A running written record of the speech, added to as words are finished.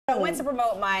I went to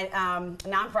promote my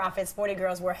nonprofit, Sporty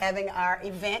Girls. We're having our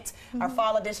event, our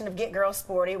fall edition of Get Girls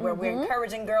Sporty, where we're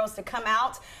encouraging girls to come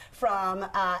out from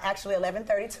actually 11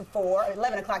 o'clock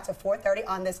to 4:30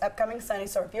 on this upcoming Sunday.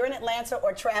 So if you're in Atlanta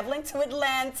or traveling to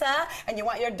Atlanta and you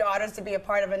want your daughters to be a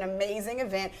part of an amazing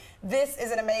event, this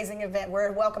is an amazing event.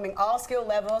 We're welcoming all skill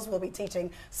levels. We'll be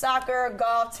teaching soccer,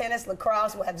 golf, tennis,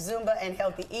 lacrosse. We'll have Zumba and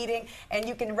healthy eating. And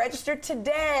you can register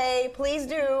today, please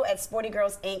do, at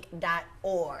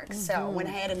sportygirlsinc.org. So went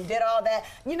ahead and did all that.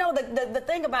 You know, the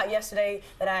thing about yesterday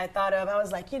that I thought of, I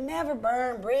was like, you never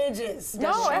burn bridges.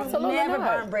 No, absolutely never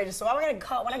not. burn bridges. So when I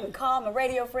can call my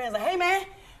radio friends, like, hey man,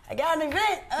 I got an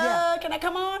event. Can I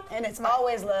come on? And it's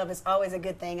always love. It's always a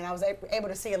good thing. And I was able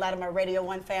to see a lot of my Radio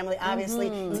 1 family. Obviously,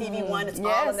 TVOne. It's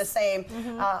all in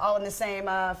the same,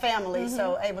 family.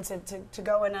 So able to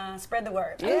go and spread the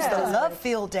word. I used to love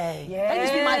field day. Yeah. That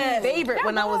used to be my favorite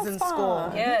when I was in fun.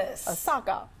 school. Yes. A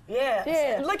soccer. Yes.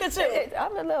 Yeah. Look at you.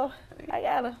 I'm a little. I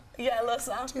got a. You got a little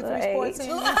sound. Little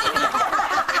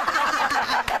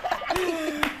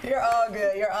You're all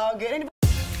good. You're all good. Anybody